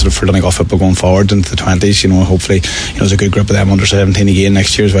be positive for Donegal football going forward into the 20s. Hopefully, there's a good group of them under 17 again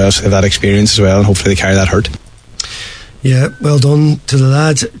next year as well, so they have that experience as well, and hopefully they carry that hurt. Yeah, well done to the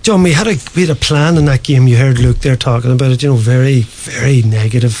lads. John, we had a plan in that game. You heard Luke there talking about it, very, very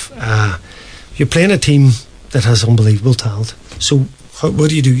negative. You're playing a team that has unbelievable talent, so what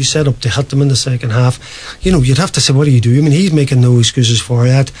do? You set up to hit them in the second half. You'd have to say, what do you do? I mean, he's making no excuses for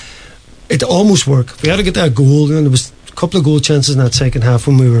that. It almost worked. We had to get that goal, and there was a couple of goal chances in that second half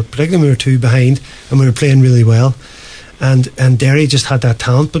when we were 2 behind and we were playing really well, and Derry just had that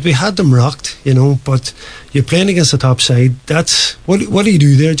talent, but we had them rocked, but you're playing against the top side. That's what do you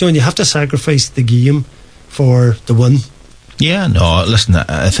do there, John? You have to sacrifice the game for the win. Yeah, no, listen,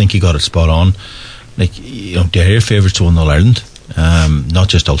 I think you got it spot on. Derry are favourites to win All Ireland, not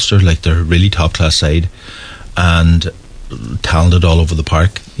just Ulster. They're a really top class side and talented all over the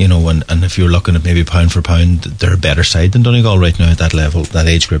park, and if you're looking at maybe pound for pound, they're a better side than Donegal right now at that level, that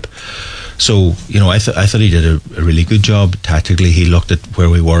age group. So I thought he did a really good job tactically. He looked at where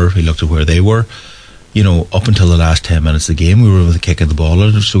we were, he looked at where they were. Up until the last 10 minutes of the game, we were with the kick of the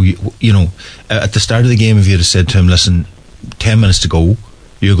ball. So at the start of the game, if you'd have said to him, listen, 10 minutes to go,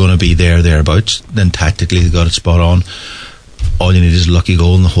 you're going to be thereabouts, then tactically they got it spot on. All you need is a lucky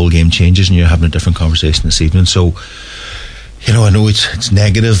goal and the whole game changes, and you're having a different conversation this evening. So I know it's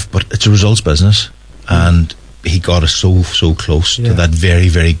negative, but it's a results business, and he got us so close to that very,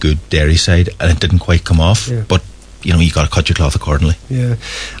 very good Derry side, and it didn't quite come off. Yeah. But you got to cut your cloth accordingly. Yeah,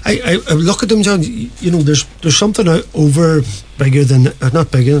 I look at them, John. There's something over bigger than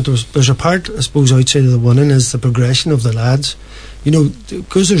not bigger. There's a part, I suppose, outside of the winning is the progression of the lads.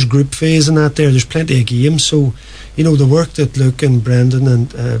 Because there's group phase and that there's plenty of games. So the work that Luke and Brendan and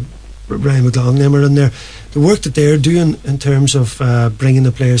Brian McLaughlin them are in there, the work that they're doing in terms of bringing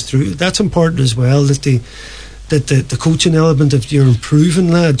the players through, that's important as well, that that the coaching element, if you're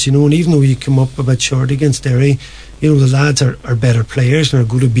improving lads, you know, and even though you come up a bit short against Derry, you know, the lads are better players and are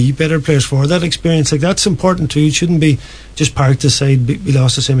going to be better players for that experience. Like, that's important too. It shouldn't be just parked aside, we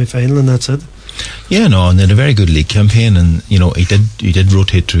lost the semi-final and that's it. Yeah, no, and they had a very good league campaign, and you know, he did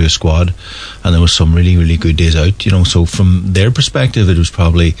rotate through a squad, and there was some really, really good days out, you know. So from their perspective, it was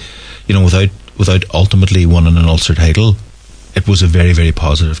probably, you know, without ultimately winning an Ulster title, it was a very, very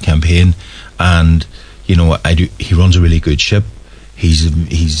positive campaign. And you know, he runs a really good ship.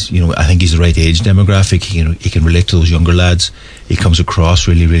 He's you know, I think he's the right age demographic. He can relate to those younger lads. He comes across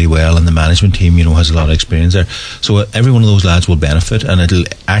really, really well, and the management team, you know, has a lot of experience there. So every one of those lads will benefit, and it'll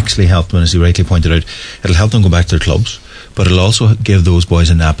actually help them, as he rightly pointed out, it'll help them go back to their clubs. But it'll also give those boys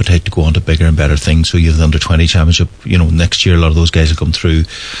an appetite to go on to bigger and better things. So you have the under-20 championship, you know, next year a lot of those guys will come through.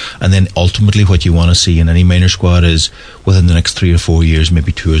 And then ultimately what you want to see in any minor squad is within the next 3 or 4 years,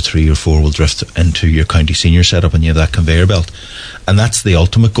 maybe 2 or 3 or 4 will drift into your county senior setup, and you have that conveyor belt. And that's the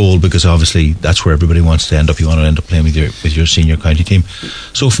ultimate goal, because obviously that's where everybody wants to end up. You want to end up playing with your senior county team.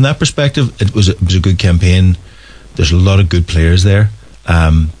 So from that perspective, it was a good campaign. There's a lot of good players there.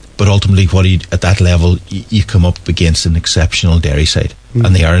 But ultimately, at that level, you come up against an exceptional Derry side,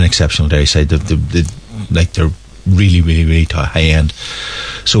 and they are an exceptional Derry side. They're really, really, really high end.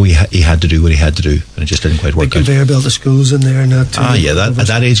 So he had to do what he had to do, and it just didn't quite work out. The conveyor belt of schools in there, and that too. At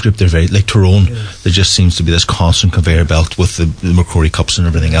that age group, they're very like Tyrone. Yeah. There just seems to be this constant conveyor belt with the McCrory Cups and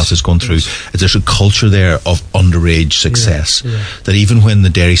everything else that's going through. There's a culture there of underage success that even when the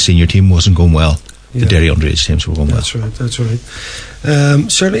Derry senior team wasn't going well, the Derry underage teams were going well. That's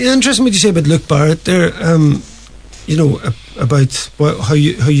right. Certainly interesting what you say about Luke Barrett there. You know, about how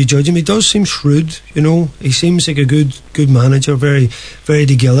you judge him. He does seem shrewd. You know, he seems like a good manager, very, very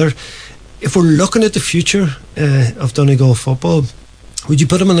together. If we're looking at the future of Donegal football, would you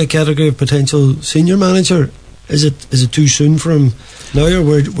put him in a category of potential senior manager? Is it too soon for him now, or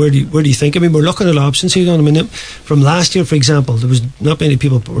where do you think? I mean, we're looking at options here. I mean, from last year, for example, there was not many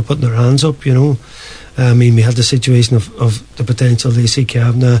people were putting their hands up. You know, I mean, we had the situation of the potential Lacey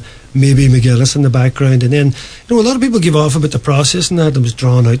Kavanagh, maybe McGillis in the background, and then, you know, a lot of people give off about the process and that was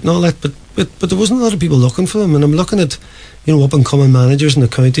drawn out and all that, but there wasn't a lot of people looking for them. And I'm looking at, you know, up and coming managers in the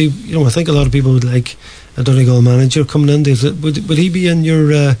county. You know, I think a lot of people would like a Donegal manager coming in. Would he be in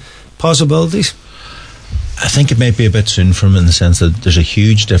your possibilities? I think it might be a bit soon for him, in the sense that there's a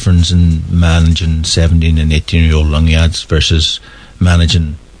huge difference in managing 17 and 18-year-old young lads versus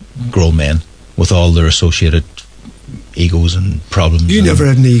managing grown men with all their associated egos and problems. You never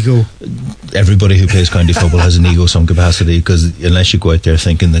had an ego. Everybody who plays county football has an ego some capacity, because unless you go out there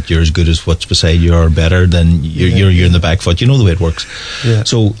thinking that you're as good as what's beside you or better, then you're in the back foot. You know the way it works. Yeah.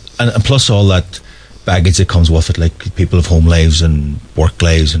 So and plus all that baggage that comes with it, like people have home lives and work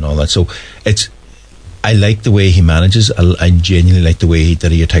lives and all that. So I like the way he manages. I genuinely like the way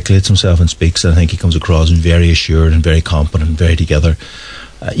that he articulates himself and speaks. I think he comes across very assured and very competent and very together.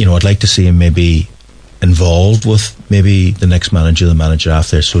 You know, I'd like to see him maybe involved with maybe the next manager, the manager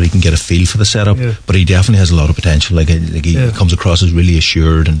after, so he can get a feel for the setup. Yeah. But he definitely has a lot of potential. Like he comes across as really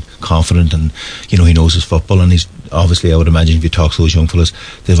assured and confident, and you know, he knows his football, and he's obviously, I would imagine, if you talk to those young fellas,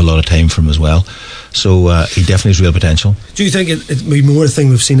 they have a lot of time for him as well. So he definitely has real potential. Do you think it may be more a thing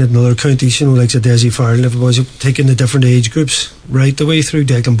we've seen it in other counties, you know, like Desi Farrell, everybody's taking the different age groups right the way through?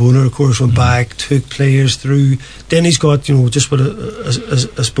 Declan Boner, of course, went back, took players through. Then he's got, you know, just what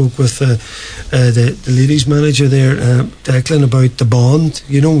I spoke with the ladies manager there, Declan, about the bond.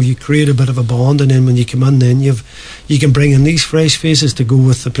 You know, you create a bit of a bond, and then when you come in, then you can bring in these fresh faces to go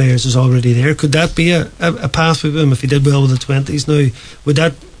with the players that's already there. Could that be a path with him if he did well with the 20s now?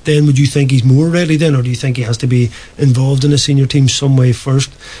 Would you think he's more ready then, or do you think he has to be involved in a senior team some way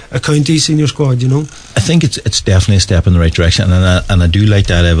first, a county senior squad, you know? I think it's definitely a step in the right direction, and I do like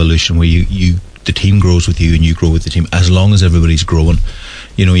that evolution where the team grows with you and you grow with the team, as long as everybody's growing.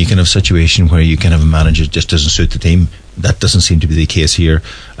 You know, you can have a situation where you can have a manager that just doesn't suit the team. That doesn't seem to be the case here,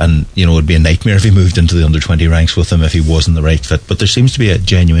 and you know, it'd be a nightmare if he moved into the under-20 ranks with them if he wasn't the right fit. But there seems to be a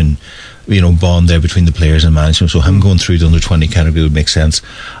genuine, you know, bond there between the players and management, so him going through the under-20 category would make sense,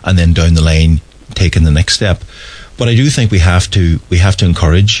 and then down the line taking the next step. But I do think we have to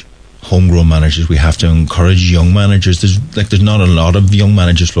encourage homegrown managers. We have to encourage young managers. There's not a lot of young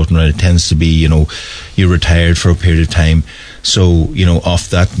managers floating around. It tends to be, you know, you're retired for a period of time, so you know, off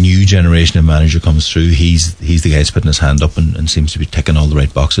that new generation of manager comes through, he's the guy that's putting his hand up and seems to be ticking all the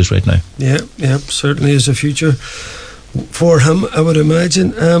right boxes right now. Yeah, certainly is a future for him, I would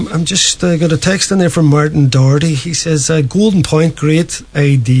imagine. I'm just got a text in there from Martin Doherty. He says, Golden Point, great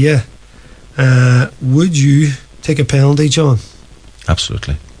idea. Would you take a penalty, John?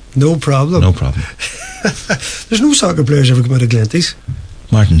 Absolutely. No problem. There's no soccer players ever come out of Glenties.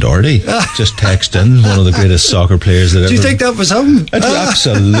 Martin Doherty just texted in, one of the greatest soccer players that ever. Do you think that was him?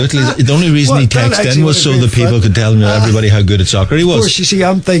 Absolutely. The only reason he texted in was so that people could tell everybody how good at soccer he was. Of course, you see,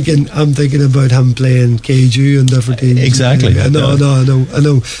 I'm thinking about him playing KU and different teams. Exactly. I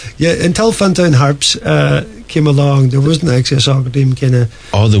know. Yeah, until Fintown Harps came along, there wasn't actually a soccer team kind of.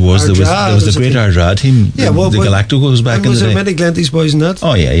 Oh, there was the great Ardra team. Yeah, the Galacticos back in the day. Was there many Glenties boys in that?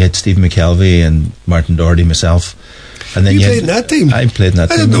 Oh yeah, you had Stephen McKelvey and Martin Doherty, myself. And then you played in that team? I played in that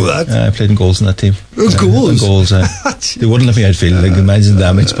team. I didn't know that. I played in goals in that team. Goals? They wouldn't let me outfield, like imagine the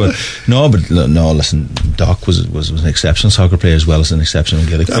damage. But listen, Doc was an exceptional soccer player as well as an exceptional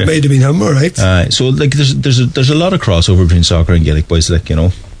Gaelic player. That might have been him, alright. So like there's a lot of crossover between soccer and Gaelic boys, like, you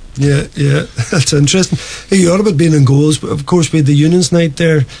know. Yeah, that's interesting. Hey, you heard about being in goals, but of course we had the Unions night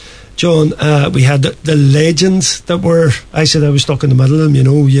there, John. We had the legends that were, I said I was stuck in the middle of them, you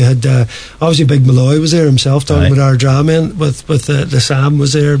know. You had obviously Big Malloy was there himself talking about our drama, with the Sam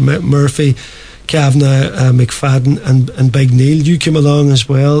was there, Murphy, Kavanagh, McFadden and Big Neil. You came along as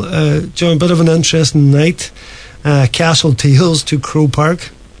well, John. Bit of an interesting night. Castle Tales to Crow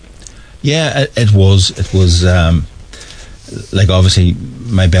Park. Yeah, it was like obviously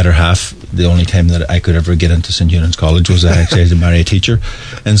my better half, the only time that I could ever get into St. Eunan's College was I actually had to marry a teacher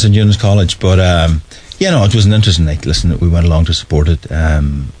in St. Eunan's College. But it was an interesting night. Listen, we went along to support it, a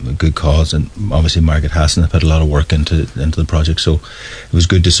good cause, and obviously Margaret Hassan put a lot of work into the project, so it was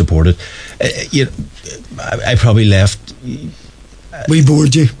good to support it. I probably left. We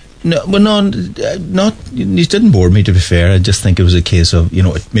bored you? No, well, not. You didn't bore me, to be fair. I just think it was a case of, you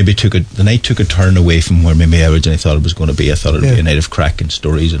know, the night took a turn away from where maybe I originally thought it was going to be. I thought it would be a night of crack and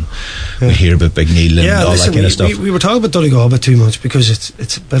stories, and we hear about Big Neil and all that kind of stuff. We were talking about Donegal a bit too much because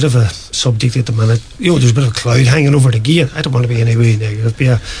it's a bit of a subject at the minute. You know, there's a bit of a cloud hanging over the gate. I don't want to be any way negative,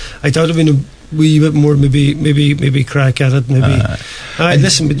 but I thought it'd been a wee bit more, maybe crack at it.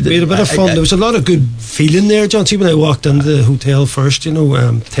 Listen, we had a bit of fun. There was a lot of good feeling there, John. See, when I walked into the hotel first, you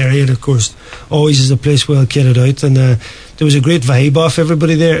know, Terry, of course, always is a place well kitted out, and there was a great vibe off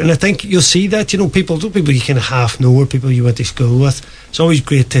everybody there. And I think you'll see that, you know, people you kind of half know, or people you went to school with. It's always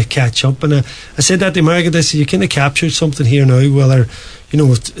great to catch up. And I said that to Margaret. I said, you kind of captured something here now, whether, you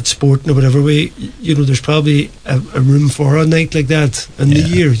know, it's sport in whatever way, you know, there's probably a room for a night like that in the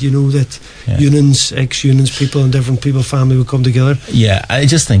year, you know, that Unions, ex-Unions people and different people, family would come together. Yeah, I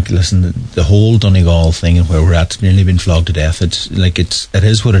just think, listen, the whole Donegal thing and where we're at, nearly been flogged to death. It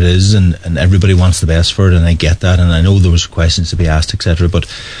is what it is, and everybody wants the best for it, and I get that, and I know there was questions to be asked, etc. But,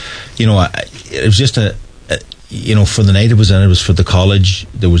 you know, it was just you know, for the night it was for the college.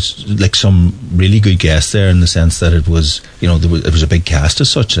 There was like some really good guests there, in the sense that it was, you know, it was a big cast as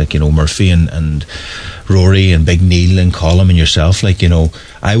such, like, you know, Murphy and Rory and Big Neil and Colm and yourself. Like, you know,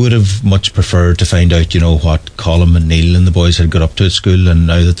 I would have much preferred to find out, you know, what Colm and Neil and the boys had got up to at school, and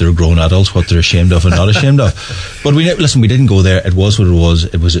now that they're grown adults, what they're ashamed of and not ashamed of. But we didn't go there. It was what it was.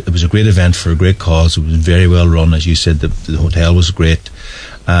 It was a great event for a great cause. It was very well run, as you said. The hotel was great.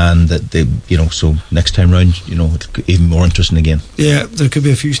 And that they, you know, so next time round, you know, it's even more interesting again. Yeah, there could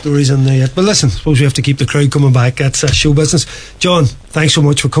be a few stories in there yet. But listen, I suppose we have to keep the crowd coming back. That's show business. John, thanks so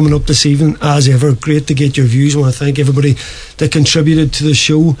much for coming up this evening. As ever, great to get your views. I want to thank everybody that contributed to the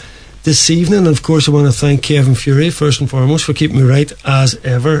show this evening. And of course, I want to thank Kevin Fury, first and foremost, for keeping me right, as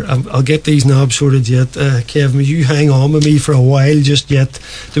ever. I'll get these knobs sorted yet. Kevin, will you hang on with me for a while just yet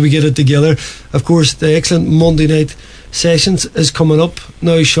till we get it together? Of course, the excellent Monday night sessions is coming up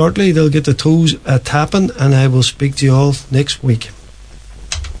now shortly. They'll get the toes tapping, and I will speak to you all next week.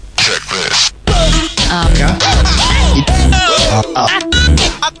 Check this.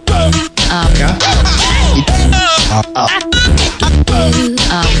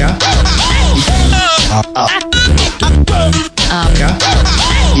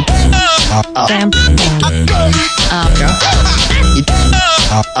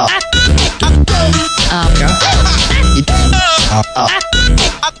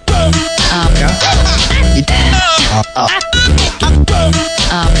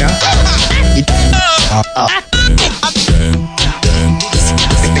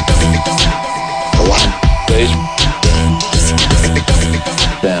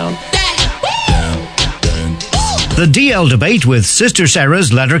 The DL Debate with Sister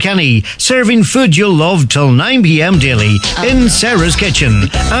Sarah's Letterkenny, serving food you'll love till 9 p.m. daily in Sarah's Kitchen.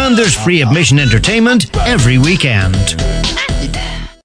 And there's free admission entertainment every weekend.